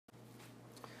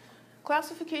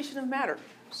Classification of matter,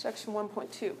 section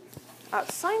 1.2.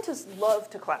 Scientists love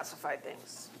to classify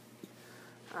things.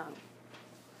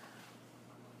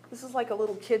 This is like a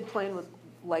little kid playing with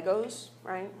Legos,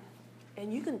 right?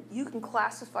 And you can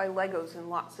classify Legos in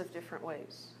lots of different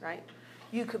ways, right?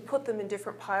 You could put them in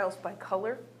different piles by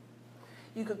color.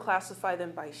 You could classify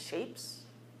them by shapes.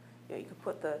 You could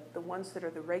put the ones that are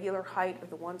the regular height or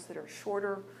the ones that are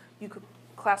shorter. You could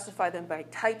classify them by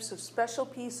types of special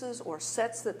pieces or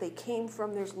sets that they came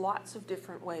from. There's lots of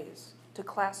different ways to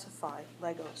classify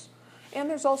Legos. And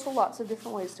there's also lots of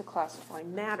different ways to classify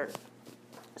matter.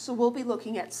 So we'll be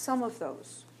looking at some of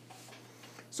those.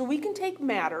 So we can take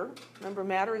matter. Remember,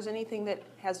 matter is anything that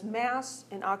has mass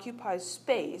and occupies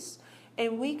space.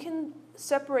 And we can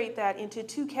separate that into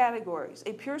two categories,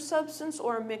 a pure substance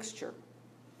or a mixture.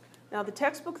 Now, the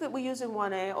textbook that we use in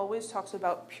 1A always talks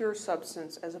about pure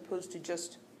substance as opposed to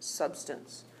just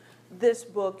substance. This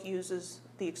book uses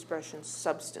the expression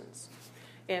substance.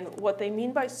 And what they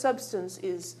mean by substance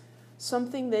is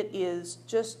something that is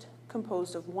just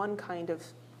composed of one kind of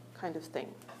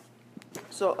thing.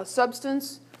 So a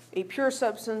substance, a pure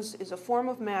substance, is a form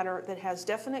of matter that has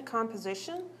definite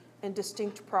composition and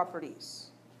distinct properties.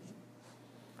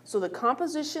 So the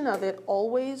composition of it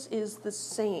always is the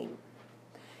same,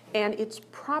 and its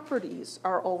properties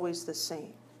are always the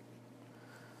same.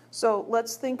 So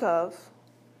let's think of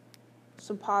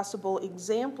some possible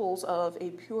examples of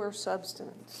a pure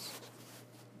substance.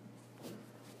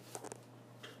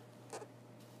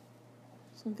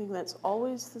 Something that's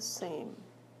always the same.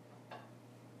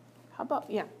 How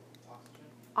about,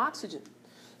 oxygen.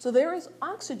 So there is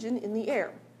oxygen in the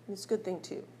air. It's a good thing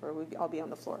too, or I'll be on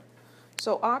the floor.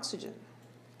 So oxygen.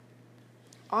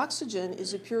 Oxygen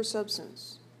is a pure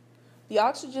substance. The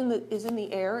oxygen that is in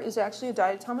the air is actually a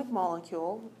diatomic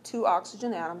molecule, two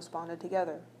oxygen atoms bonded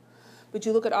together. But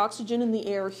you look at oxygen in the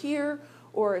air here,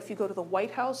 or if you go to the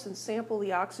White House and sample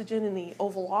the oxygen in the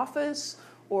Oval Office,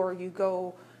 or you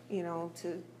go,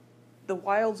 to the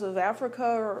wilds of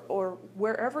Africa, or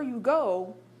wherever you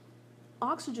go,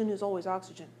 oxygen is always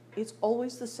oxygen. It's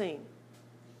always the same.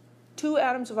 Two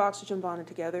atoms of oxygen bonded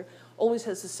together, always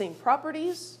has the same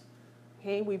properties.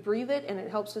 Okay, we breathe it and it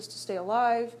helps us to stay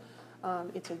alive.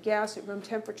 It's a gas at room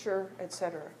temperature,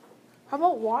 etc. How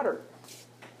about water?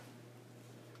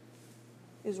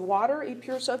 Is water a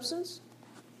pure substance?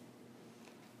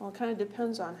 Well, it kind of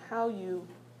depends on how you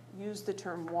use the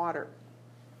term water.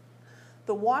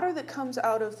 The water that comes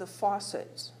out of the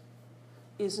faucet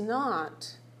is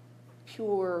not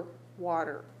pure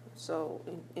water. So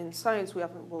in science,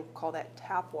 we'll call that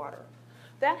tap water.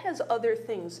 That has other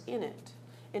things in it.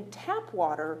 And tap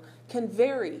water can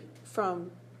vary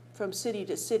from city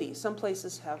to city. Some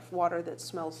places have water that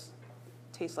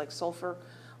tastes like sulfur.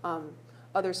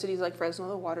 Other cities like Fresno,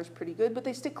 the water's pretty good, but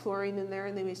they stick chlorine in there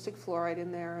and they may stick fluoride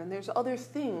in there, and there's other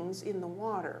things in the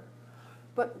water.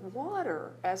 But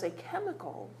water, as a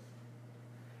chemical,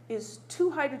 is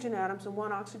two hydrogen atoms and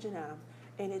one oxygen atom,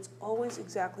 and it's always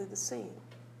exactly the same.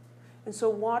 And so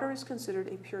water is considered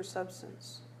a pure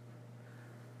substance,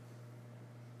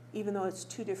 even though it's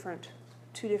two different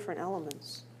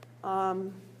elements.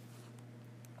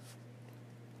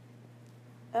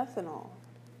 Ethanol.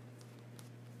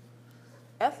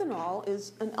 Ethanol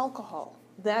is an alcohol.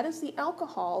 That is the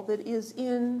alcohol that is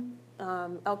in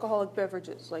alcoholic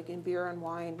beverages, like in beer and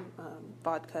wine,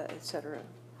 vodka, etc.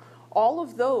 All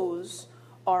of those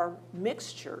are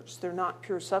mixtures. They're not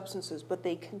pure substances, but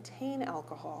they contain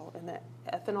alcohol, and that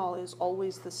ethanol is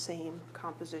always the same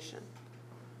composition.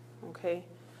 Okay?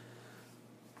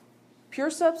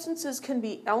 Pure substances can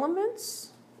be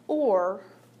elements, or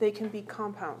they can be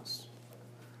compounds.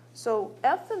 So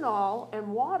ethanol and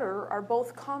water are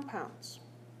both compounds.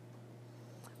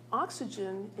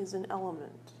 Oxygen is an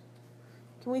element.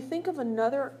 Can we think of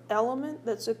another element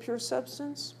that's a pure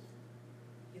substance?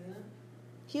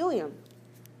 Helium.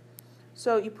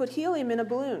 So you put helium in a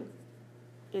balloon.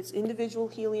 It's individual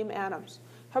helium atoms.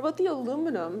 How about the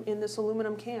aluminum in this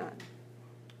aluminum can?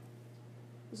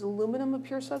 Is aluminum a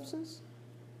pure substance?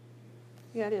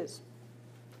 Yeah, it is.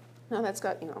 Now that's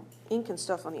got, ink and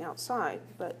stuff on the outside,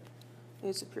 but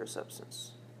it's a pure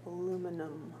substance.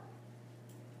 Aluminum.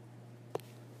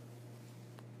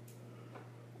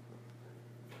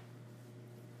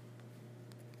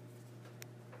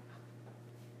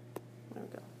 There we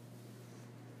go.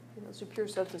 And those are pure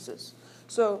substances.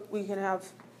 So we can have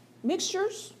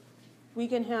mixtures, we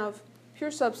can have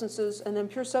pure substances, and then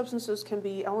pure substances can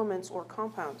be elements or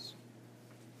compounds.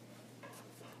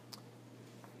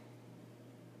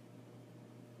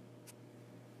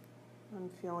 I'm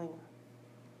feeling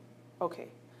okay.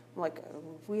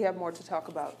 We have more to talk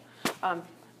about.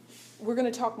 we're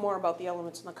going to talk more about the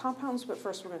elements and the compounds, but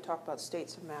first we're going to talk about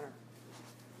states of matter.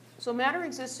 So matter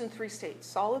exists in 3 states,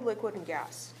 solid, liquid, and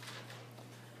gas.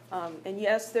 And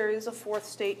yes, there is a 4th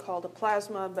state called a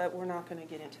plasma, but we're not going to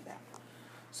get into that.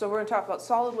 So we're going to talk about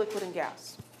solid, liquid, and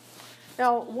gas.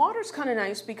 Now, water's kind of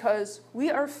nice because we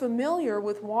are familiar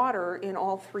with water in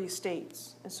all 3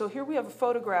 states. And so here we have a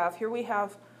photograph. Here we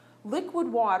have liquid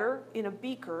water in a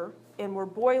beaker, and we're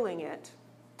boiling it.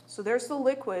 So there's the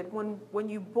liquid. When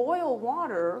you boil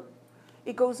water,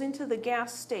 it goes into the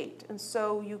gas state. And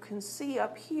so you can see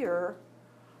up here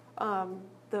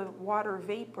the water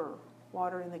vapor,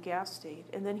 water in the gas state.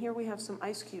 And then here we have some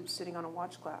ice cubes sitting on a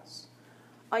watch glass.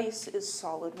 Ice is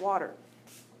solid water.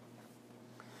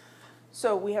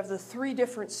 So we have the 3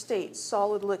 different states,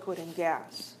 solid, liquid, and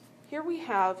gas. Here we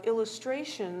have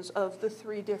illustrations of the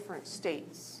 3 different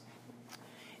states.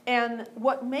 And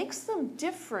what makes them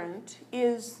different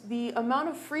is the amount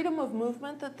of freedom of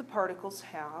movement that the particles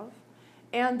have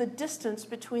and the distance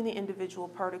between the individual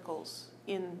particles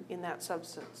in that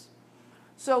substance.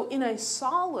 So in a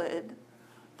solid,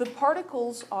 the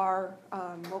particles are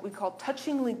what we call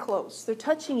touchingly close. They're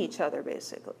touching each other,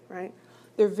 basically, right?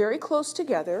 They're very close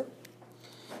together.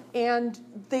 And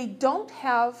they don't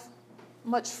have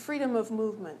much freedom of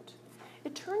movement.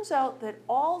 It turns out that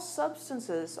all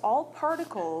substances, all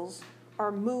particles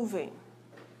are moving.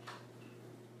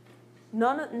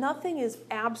 Nothing is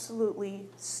absolutely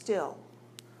still.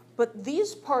 But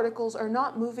these particles are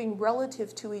not moving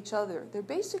relative to each other. They're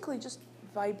basically just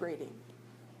vibrating.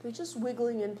 They're just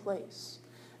wiggling in place.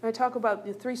 And I talk about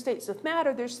the 3 states of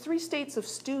matter. There's 3 states of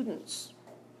students.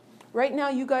 Right now,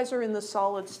 you guys are in the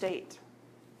solid state.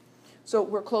 So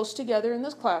we're close together in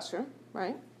this classroom,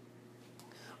 right?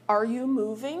 Are you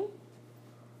moving?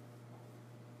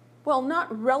 Well,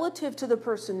 not relative to the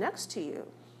person next to you,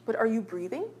 but are you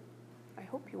breathing? I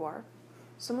hope you are.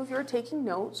 Some of you are taking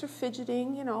notes or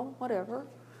fidgeting, whatever.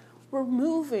 We're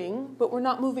moving, but we're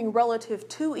not moving relative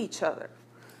to each other.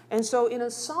 And so in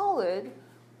a solid,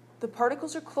 the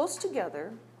particles are close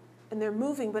together, and they're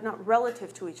moving, but not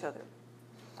relative to each other.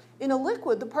 In a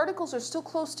liquid, the particles are still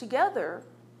close together,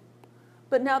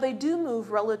 but now they do move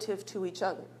relative to each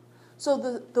other. So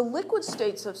the liquid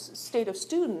state of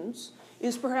students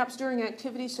is perhaps during an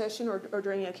activity session or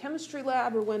during a chemistry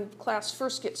lab or when class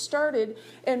first gets started,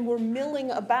 and we're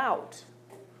milling about.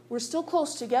 We're still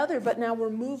close together, but now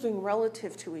we're moving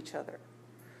relative to each other.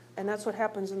 And that's what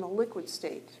happens in the liquid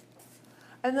state.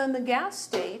 And then the gas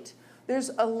state, there's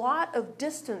a lot of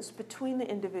distance between the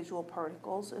individual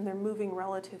particles, and they're moving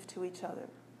relative to each other.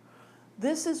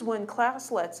 This is when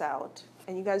class lets out,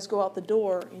 and you guys go out the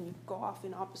door and you go off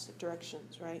in opposite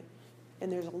directions, right?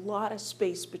 And there's a lot of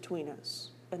space between us,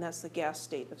 and that's the gas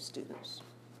state of students.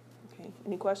 Okay,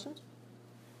 any questions?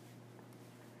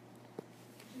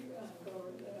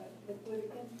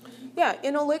 Yeah,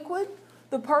 in a liquid,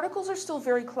 the particles are still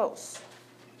very close,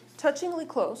 touchingly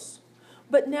close,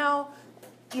 but now,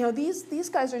 these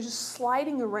guys are just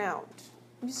sliding around.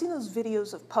 Have you seen those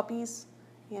videos of puppies?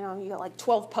 You got like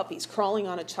 12 puppies crawling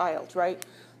on a child, right?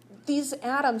 These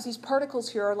atoms, these particles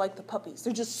here are like the puppies.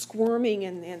 They're just squirming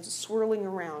and swirling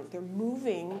around. They're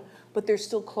moving, but they're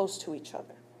still close to each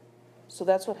other. So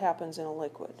that's what happens in a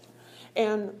liquid.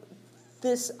 And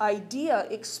this idea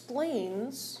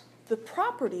explains the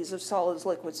properties of solids,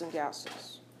 liquids, and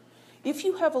gases. If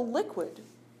you have a liquid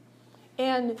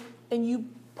and you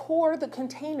pour the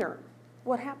container,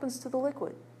 what happens to the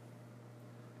liquid?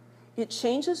 It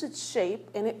changes its shape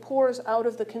and it pours out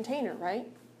of the container, right?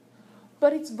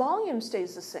 But its volume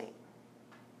stays the same.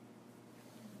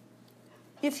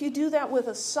 If you do that with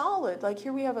a solid, like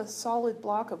here we have a solid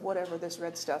block of whatever this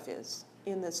red stuff is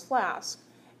in this flask,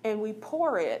 and we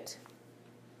pour it,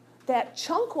 that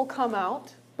chunk will come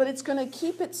out, but it's going to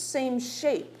keep its same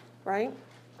shape, right?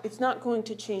 It's not going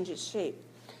to change its shape.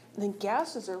 And then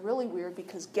gases are really weird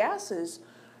because gases,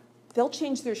 they'll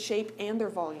change their shape and their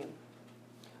volume.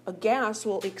 A gas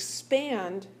will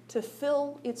expand to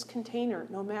fill its container,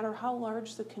 no matter how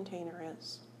large the container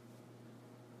is.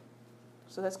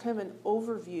 So that's kind of an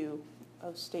overview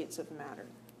of states of matter.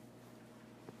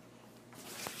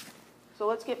 So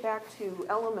let's get back to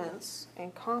elements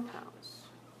and compounds.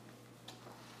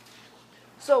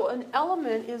 So an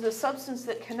element is a substance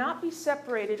that cannot be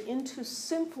separated into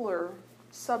simpler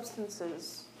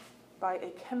substances by a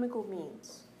chemical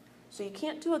means. So you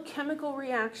can't do a chemical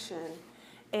reaction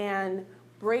and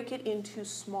break it into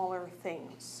smaller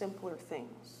things, simpler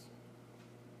things.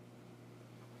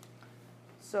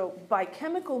 So by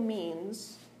chemical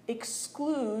means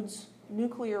excludes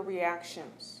nuclear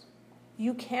reactions.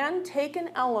 You can take an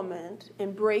element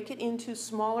and break it into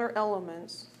smaller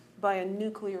elements by a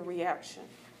nuclear reaction.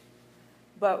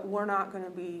 But we're not going to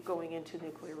be going into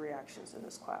nuclear reactions in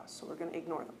this class, so we're going to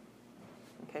ignore them.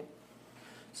 Okay?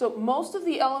 So most of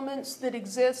the elements that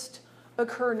exist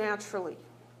occur naturally.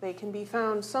 They can be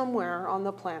found somewhere on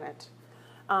the planet.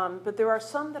 But there are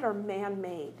some that are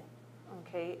man-made.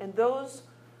 Okay? And those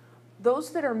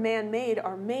that are man-made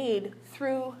are made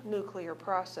through nuclear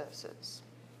processes.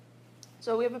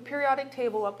 So we have a periodic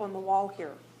table up on the wall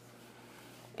here.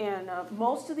 And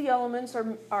most of the elements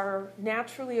are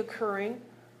naturally occurring.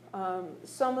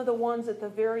 Some of the ones at the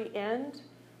very end,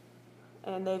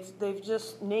 and they've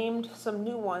just named some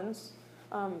new ones,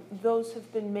 those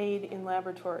have been made in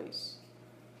laboratories.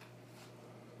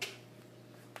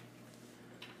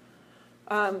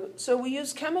 So we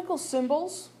use chemical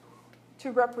symbols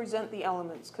to represent the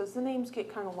elements, because the names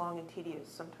get kind of long and tedious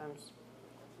sometimes.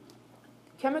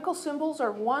 Chemical symbols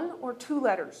are 1 or 2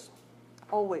 letters,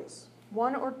 always.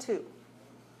 1 or 2.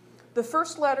 The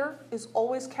first letter is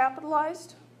always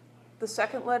capitalized. The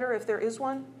second letter, if there is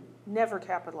one, never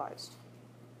capitalized.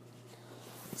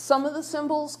 Some of the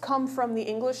symbols come from the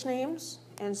English names,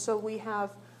 and so we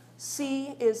have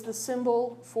C is the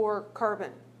symbol for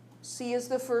carbon. C is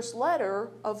the first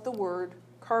letter of the word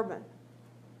carbon.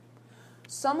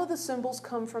 Some of the symbols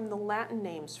come from the Latin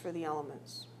names for the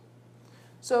elements.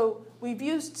 So we've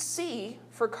used C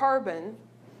for carbon,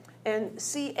 and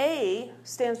Ca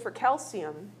stands for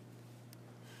calcium,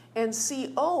 and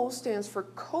Co stands for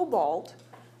cobalt.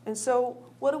 And so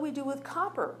what do we do with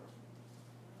copper?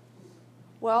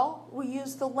 Well, we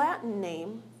use the Latin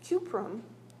name cuprum,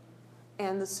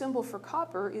 and the symbol for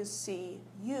copper is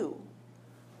Cu,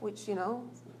 which,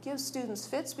 gives students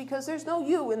fits because there's no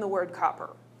U in the word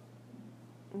copper.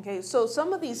 Okay, so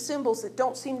some of these symbols that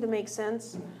don't seem to make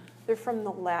sense, they're from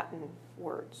the Latin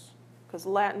words, because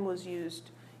Latin was used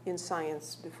in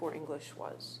science before English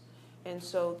was. And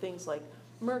so things like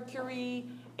mercury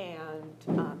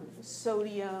and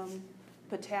sodium,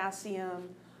 potassium,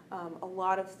 a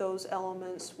lot of those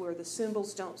elements where the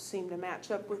symbols don't seem to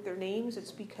match up with their names,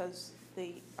 it's because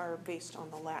they are based on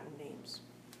the Latin names.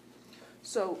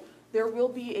 So there will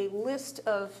be a list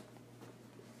of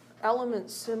element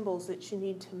symbols that you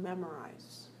need to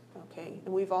memorize. Okay,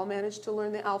 and we've all managed to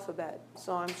learn the alphabet,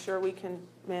 so I'm sure we can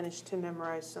manage to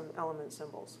memorize some element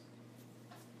symbols.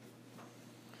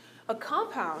 A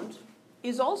compound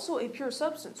is also a pure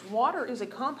substance. Water is a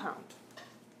compound.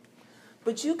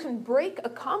 But you can break a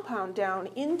compound down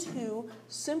into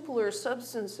simpler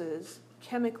substances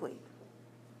chemically.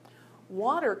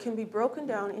 Water can be broken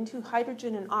down into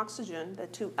hydrogen and oxygen, the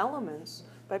 2 elements,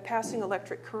 by passing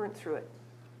electric current through it.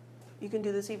 You can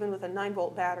do this even with a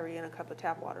 9-volt battery in a cup of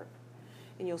tap water.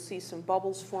 And you'll see some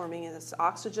bubbles forming, and it's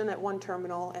oxygen at one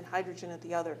terminal and hydrogen at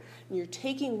the other. And you're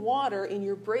taking water and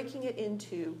you're breaking it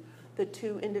into the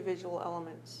 2 individual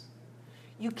elements.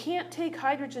 You can't take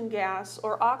hydrogen gas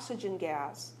or oxygen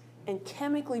gas and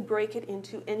chemically break it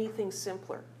into anything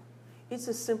simpler. It's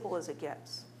as simple as it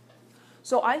gets.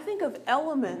 So I think of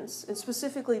elements, and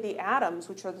specifically the atoms,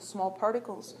 which are the small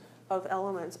particles of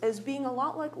elements, as being a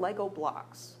lot like Lego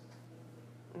blocks.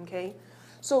 Okay?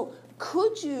 So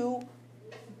could you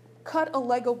cut a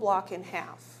Lego block in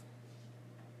half?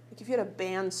 Like if you had a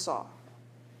bandsaw,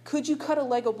 could you cut a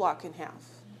Lego block in half?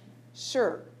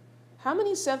 Sure. How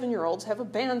many 7-year-olds have a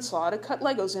bandsaw to cut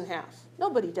Legos in half?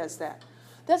 Nobody does that.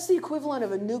 That's the equivalent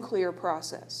of a nuclear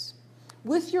process.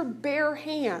 With your bare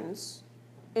hands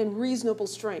and reasonable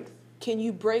strength, can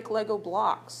you break Lego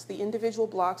blocks, the individual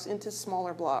blocks, into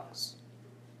smaller blocks?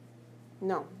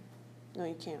 No. No,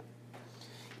 you can't.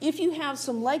 If you have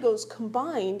some Legos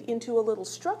combined into a little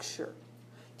structure,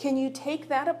 can you take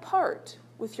that apart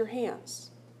with your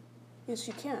hands? Yes,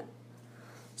 you can.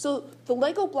 So the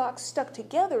Lego blocks stuck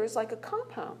together is like a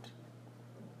compound.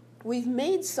 We've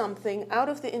made something out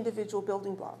of the individual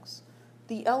building blocks.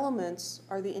 The elements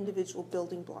are the individual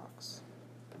building blocks.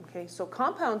 Okay, so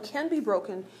compound can be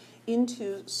broken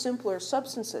into simpler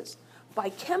substances by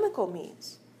chemical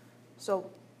means. So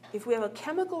if we have a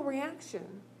chemical reaction,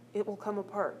 it will come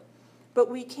apart. But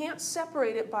we can't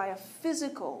separate it by a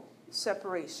physical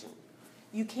separation.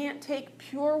 You can't take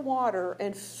pure water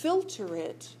and filter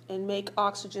it and make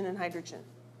oxygen and hydrogen.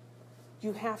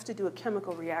 You have to do a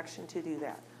chemical reaction to do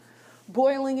that.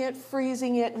 Boiling it,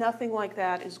 freezing it, nothing like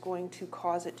that is going to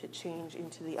cause it to change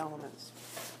into the elements.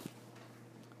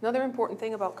 Another important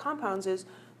thing about compounds is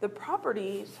the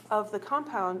properties of the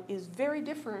compound is very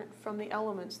different from the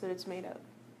elements that it's made of.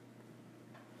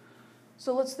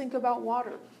 So let's think about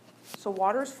water. So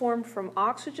water is formed from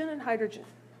oxygen and hydrogen.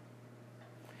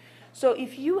 So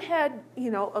if you had,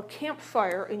 a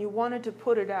campfire and you wanted to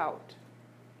put it out,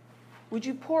 Would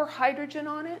you pour hydrogen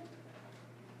on it?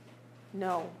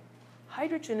 No.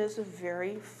 Hydrogen is a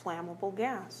very flammable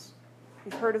gas.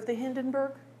 You've heard of the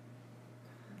Hindenburg?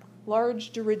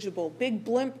 Large dirigible, big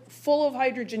blimp full of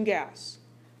hydrogen gas.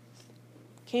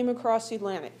 Came across the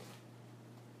Atlantic.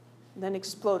 Then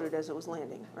exploded as it was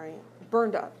landing, right?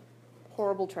 Burned up.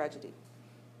 Horrible tragedy.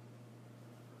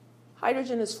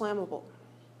 Hydrogen is flammable.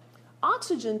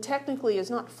 Oxygen technically is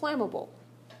not flammable,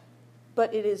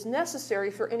 but it is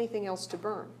necessary for anything else to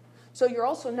burn. So you're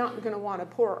also not going to want to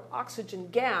pour oxygen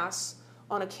gas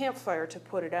on a campfire to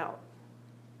put it out.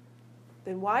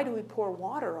 Then why do we pour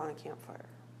water on a campfire?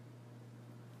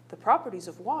 The properties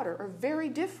of water are very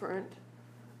different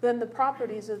than the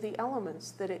properties of the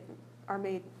elements that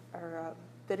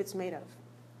it's made of.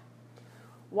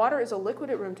 Water is a liquid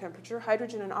at room temperature.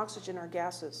 Hydrogen and oxygen are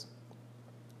gases.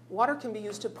 Water can be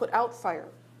used to put out fire.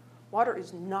 Water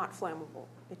is not flammable.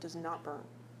 It does not burn.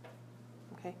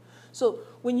 Okay? So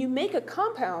when you make a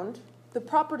compound, the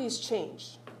properties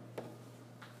change.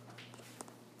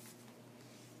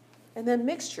 And then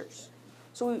mixtures.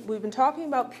 So we've been talking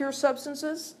about pure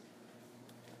substances,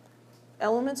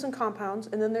 elements and compounds,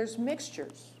 and then there's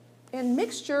mixtures. And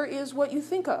mixture is what you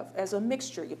think of as a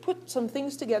mixture. You put some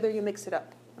things together, you mix it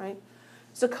up, right?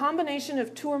 It's a combination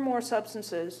of two or more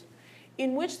substances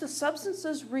in which the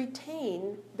substances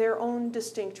retain their own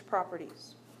distinct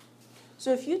properties.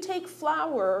 So if you take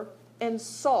flour and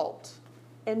salt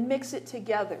and mix it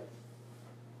together,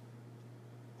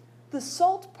 the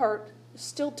salt part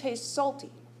still tastes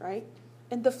salty, right?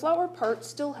 And the flour part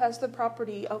still has the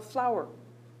property of flour.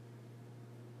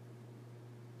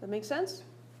 That make sense?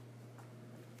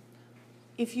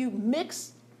 If you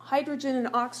mix hydrogen and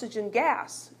oxygen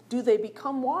gas, do they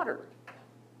become water?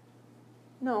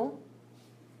 No.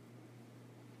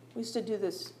 We used to do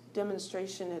this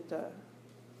demonstration at the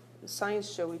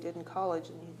science show we did in college,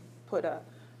 and you put a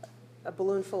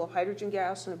balloon full of hydrogen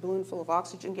gas and a balloon full of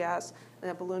oxygen gas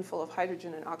and a balloon full of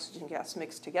hydrogen and oxygen gas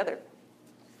mixed together.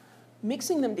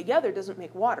 Mixing them together doesn't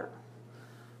make water.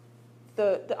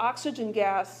 The oxygen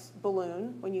gas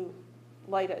balloon, when you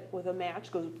light it with a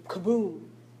match, goes kaboom.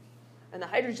 And the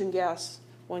hydrogen gas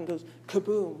one goes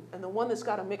kaboom. And the one that's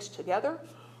got to mix together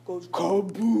goes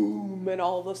kaboom. And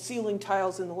all the ceiling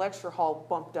tiles in the lecture hall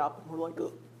bumped up. And we're like,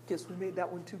 oh, guess we made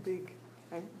that one too big.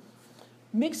 Right?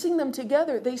 Mixing them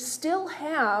together, they still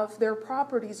have their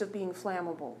properties of being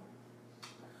flammable.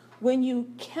 When you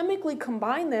chemically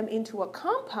combine them into a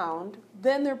compound,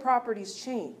 then their properties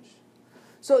change.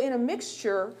 So in a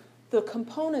mixture, the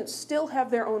components still have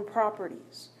their own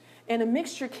properties. And a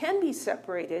mixture can be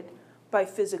separated by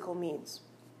physical means.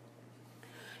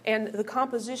 And the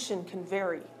composition can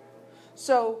vary.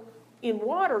 So in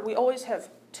water, we always have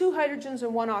 2 hydrogens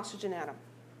and 1 oxygen atom.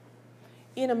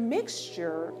 In a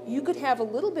mixture, you could have a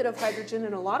little bit of hydrogen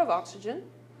and a lot of oxygen,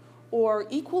 or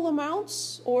equal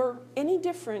amounts, or any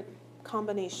different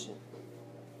combination.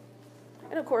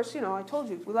 And of course, I told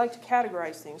you, we like to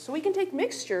categorize things. So we can take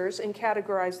mixtures and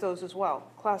categorize those as well,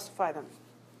 classify them.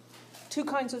 2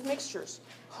 kinds of mixtures,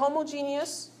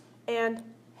 homogeneous and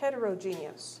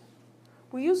heterogeneous.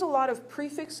 We use a lot of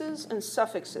prefixes and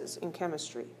suffixes in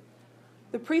chemistry.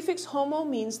 The prefix homo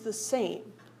means the same.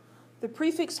 The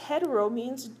prefix hetero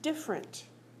means different.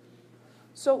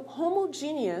 So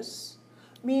homogeneous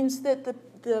means that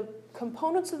the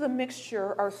components of the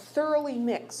mixture are thoroughly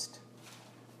mixed.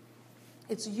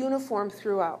 It's uniform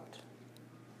throughout.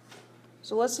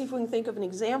 So let's see if we can think of an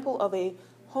example of a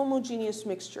homogeneous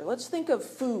mixture. Let's think of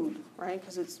food, right?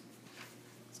 Because it's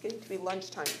getting to be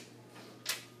lunchtime.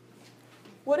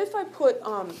 What if I put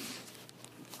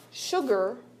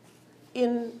sugar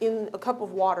in a cup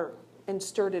of water and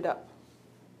stirred it up?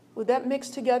 Would that mix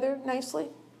together nicely?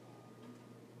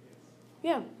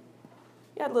 Yeah.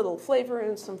 You add a little flavor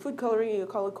and some food coloring, you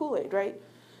call it Kool-Aid, right?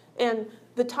 And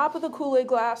the top of the Kool-Aid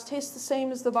glass tastes the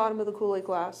same as the bottom of the Kool-Aid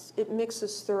glass. It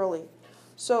mixes thoroughly.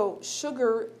 So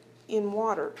sugar in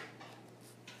water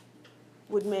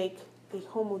would make a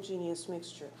homogeneous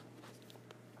mixture.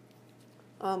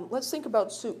 Let's think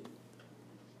about soup.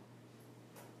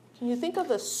 Can you think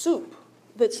of a soup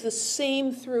that's the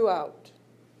same throughout?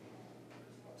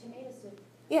 Tomato soup.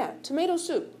 Yeah, tomato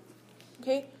soup.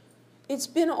 Okay? It's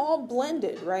been all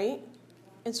blended, right?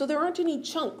 And so there aren't any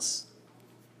chunks.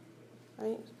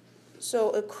 Right?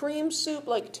 So a cream soup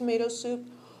like tomato soup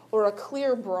or a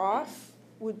clear broth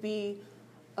would be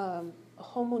a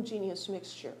homogeneous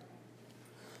mixture.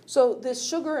 So this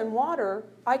sugar and water,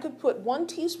 I could put 1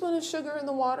 teaspoon of sugar in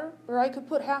the water, or I could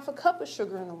put half a cup of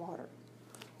sugar in the water.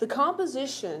 The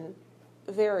composition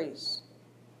varies.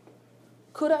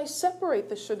 Could I separate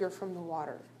the sugar from the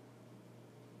water?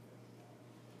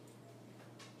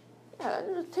 Yeah,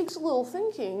 it takes a little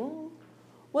thinking.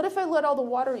 What if I let all the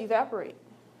water evaporate?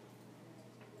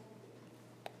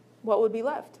 What would be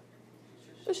left?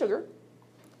 The sugar.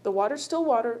 The water's still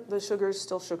water, the sugar is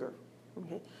still sugar.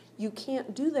 Okay? You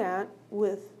can't do that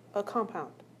with a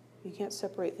compound. You can't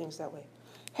separate things that way.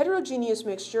 Heterogeneous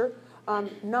mixture,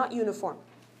 not uniform.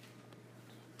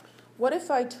 What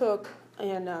if I took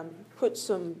and put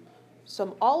some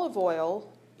olive oil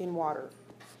in water?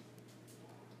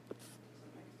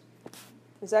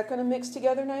 Is that going to mix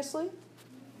together nicely?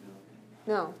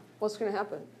 No. What's going to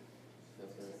happen?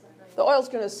 The oil's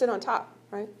going to sit on top,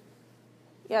 right?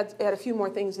 You add a few more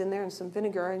things in there and some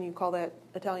vinegar, and you call that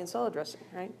Italian salad dressing,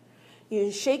 right?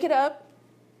 You shake it up,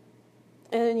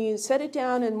 and then you set it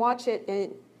down and watch it,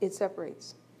 and it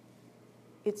separates.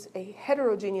 It's a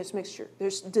heterogeneous mixture.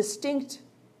 There's distinct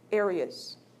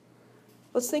areas.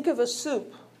 Let's think of a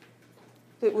soup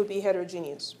that would be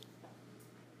heterogeneous.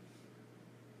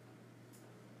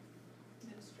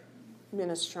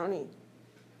 Minestrone.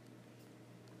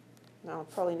 Now,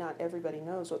 probably not everybody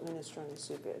knows what minestrone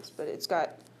soup is, but it's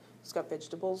got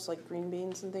vegetables like green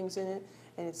beans and things in it,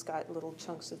 and it's got little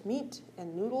chunks of meat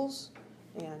and noodles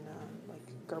and like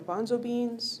garbanzo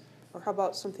beans, or how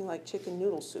about something like chicken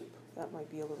noodle soup? That might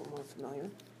be a little more familiar.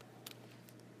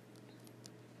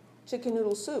 Chicken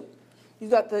noodle soup.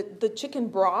 You've got the chicken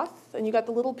broth, and you've got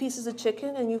the little pieces of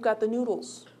chicken, and you've got the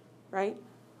noodles, right?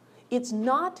 It's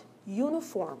not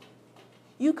uniform.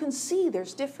 You can see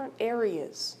there's different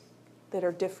areas that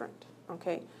are different,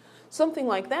 okay? Something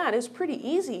like that is pretty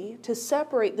easy to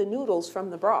separate the noodles from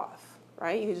the broth,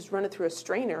 right? You just run it through a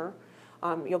strainer.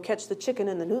 You'll catch the chicken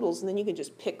and the noodles, and then you can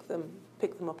just pick them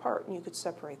apart, and you could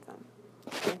separate them.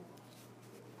 Okay?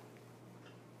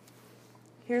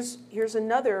 Here's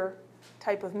another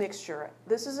type of mixture.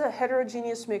 This is a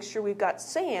heterogeneous mixture. We've got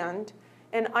sand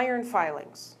and iron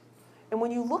filings. And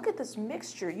when you look at this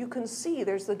mixture, you can see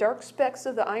there's the dark specks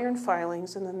of the iron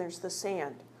filings, and then there's the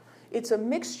sand. It's a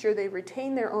mixture. They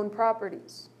retain their own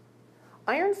properties.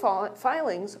 Iron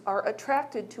filings are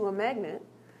attracted to a magnet.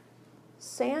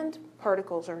 Sand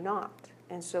particles are not.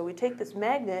 And so we take this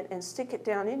magnet and stick it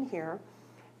down in here,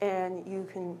 and you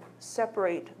can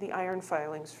separate the iron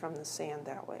filings from the sand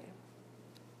that way.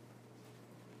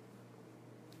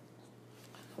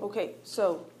 Okay,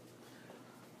 so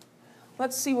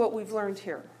let's see what we've learned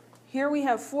here. Here we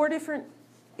have 4 different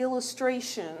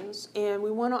illustrations, and we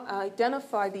want to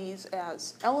identify these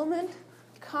as element,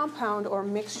 compound, or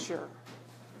mixture.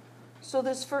 So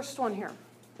this first one here,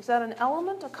 is that an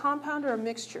element, a compound, or a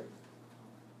mixture?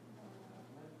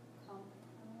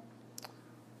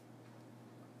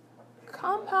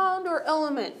 Compound or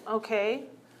element, okay,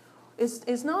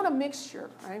 is not a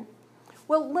mixture, right?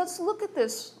 Well, let's look at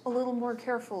this a little more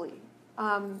carefully.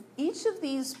 Each of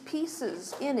these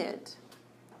pieces in it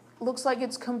looks like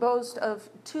it's composed of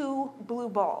 2 blue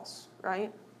balls,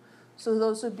 right? So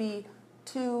those would be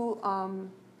 2, I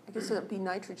guess it would be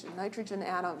nitrogen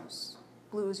atoms.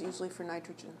 Blue is usually for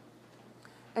nitrogen.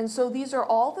 And so these are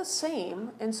all the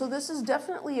same, and so this is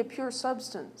definitely a pure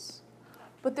substance.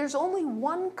 But there's only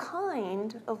one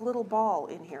kind of little ball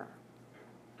in here.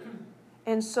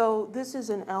 And so this is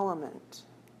an element.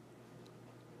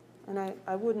 And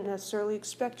I wouldn't necessarily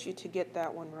expect you to get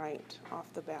that one right off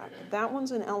the bat. But that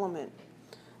one's an element.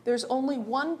 There's only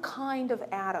one kind of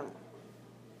atom.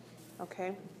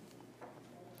 Okay?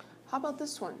 How about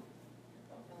this one?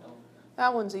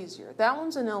 That one's easier. That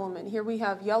one's an element. Here we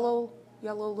have yellow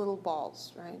little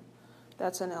balls, right?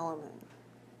 That's an element.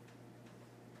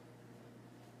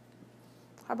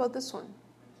 How about this one?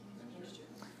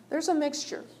 There's a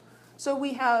mixture. So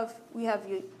we have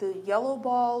the yellow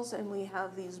balls, and we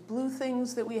have these blue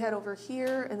things that we had over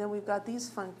here, and then we've got these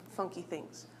funky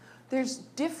things. There's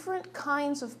different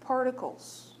kinds of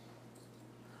particles.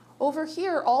 Over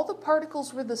here, all the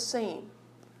particles were the same.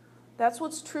 That's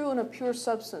what's true in a pure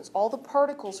substance. All the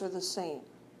particles are the same.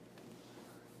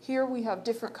 Here we have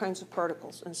different kinds of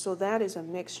particles, and so that is a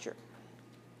mixture.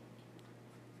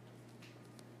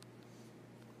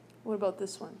 What about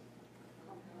this one?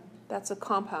 That's a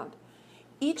compound.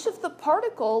 Each of the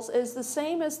particles is the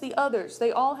same as the others.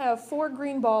 They all have 4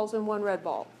 green balls and 1 red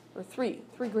ball, or 3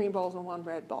 green balls and 1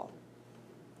 red ball.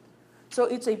 So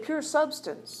it's a pure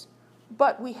substance,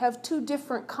 but we have 2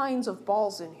 different kinds of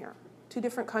balls in here, 2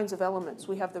 different kinds of elements.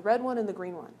 We have the red one and the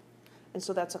green one, and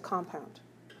so that's a compound.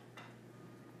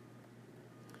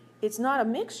 It's not a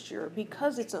mixture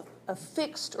because it's a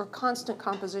fixed or constant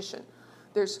composition.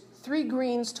 There's 3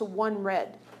 greens to 1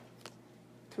 red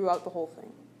throughout the whole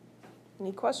thing.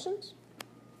 Any questions?